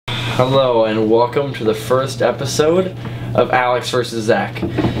Hello and welcome to the first episode of Alex vs. Zach.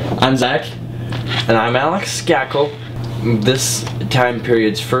 I'm Zach. And I'm alex.gackle. This time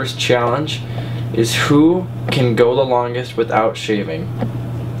period's first challenge is who can go the longest without shaving.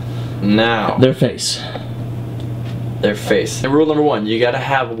 Now. Their face. And rule number 1, you gotta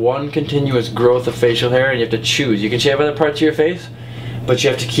have one continuous growth of facial hair and you have to choose. You can shave other parts of your face, but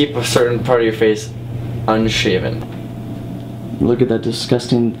you have to keep a certain part of your face unshaven. Look at that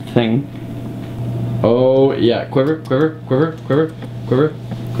disgusting thing. Oh yeah, quiver, quiver, quiver, quiver, quiver,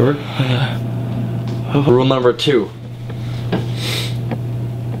 quiver. Rule number 2.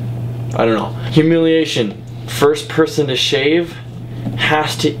 I don't know. Humiliation. First person to shave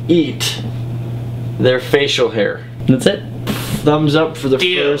has to eat their facial hair. That's it. Thumbs up for the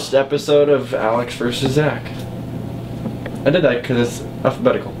first episode of Alex vs. Zach. I did that because it's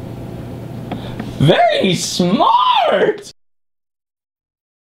alphabetical. Very smart!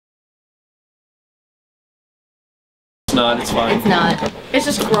 It's not, it's fine. It's not. It's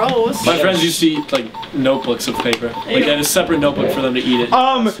just gross. My friends used to eat like notebooks of paper. Like I had a separate notebook for them to eat it.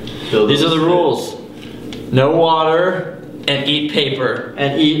 These are the rules. No water. And eat paper.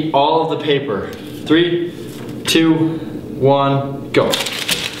 And eat all of the paper. 3, 2, 1, go.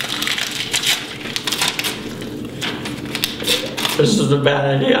 This is a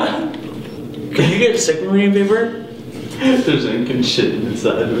bad idea. Can you get sick when you eat paper? There's ink and shit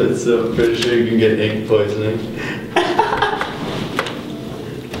inside of it, so I'm pretty sure you can get ink poisoning.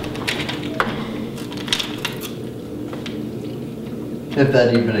 If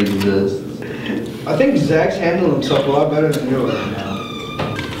that even exists. I think Zach's handling himself a lot better than you are right now.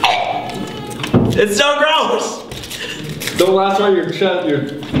 It's so gross! Don't laugh while you're shut.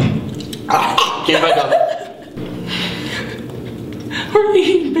 Get back up. We're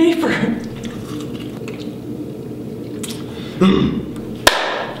eating paper.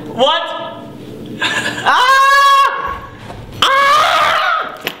 What? Ah!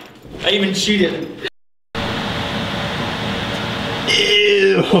 Ah! I even cheated.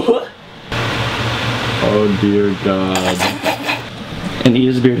 Ew. Oh dear God. And eat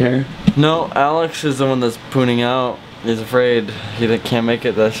his beard hair. No, Alex is the one that's pooning out. He's afraid he can't make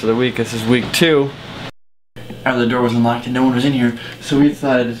it the rest of the week. This is week 2. The door was unlocked and no one was in here, so we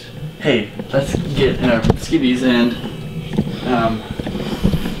decided, hey, let's get in our skivvies and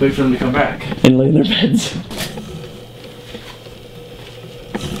wait for them to come back. And lay in their beds.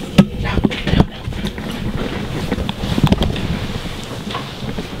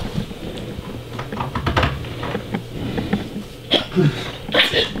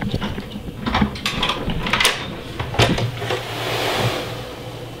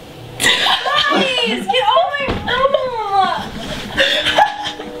 Please, get out of my room!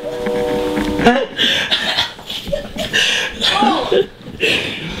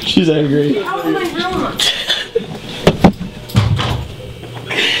 She's angry. Get out of my room!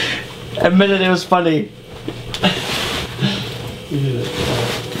 Admitted it was funny.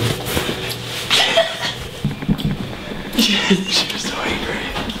 She was so angry.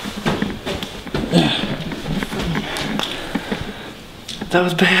 That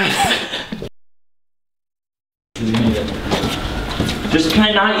was bad. Just can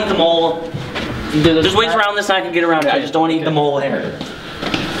I not eat them all? There's ways around this I can get around it. I just don't want to eat the mole hair.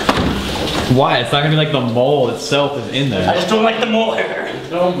 Why? It's not gonna be like the mole itself is in there. I just don't like the mole hair.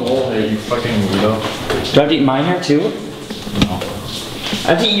 No mole hair, you fucking weirdo. Do I have to eat my hair too? No.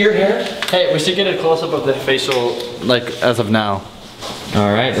 I have to eat your hair? Hey, we should get a close-up of the facial, like, as of now.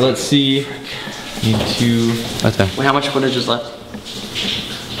 Alright, let's see. Need to. Okay. Wait, how much footage is left?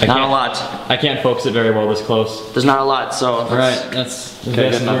 Not a lot. I can't focus it very well this close. There's not a lot, so. Alright, that's the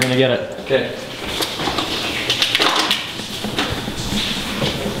best we're gonna get it. Okay.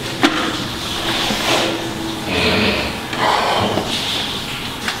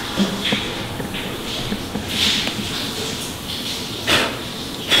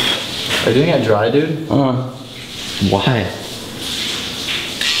 Are you doing it dry, dude? Why?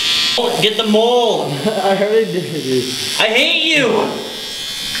 Oh, get the mole! I already did. I hate you!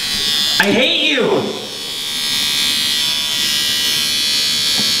 I hate you!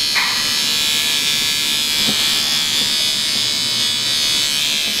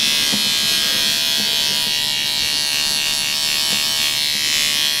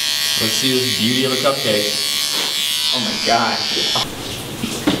 Let's see the beauty of a cupcake. Oh my gosh.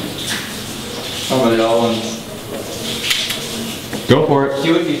 Oh my god. Go for it.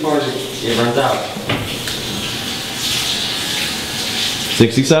 Do it before it runs out.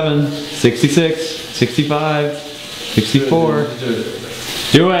 67, 66, 65, 64.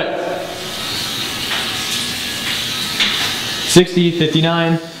 Do it. 60,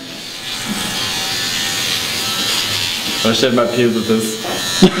 59, I shaved my pubes with this.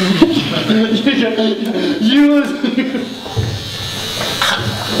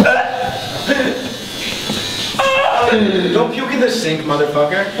 Don't puke in the sink,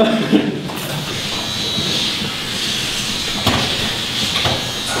 motherfucker.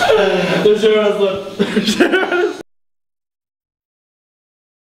 There's 0 hours left.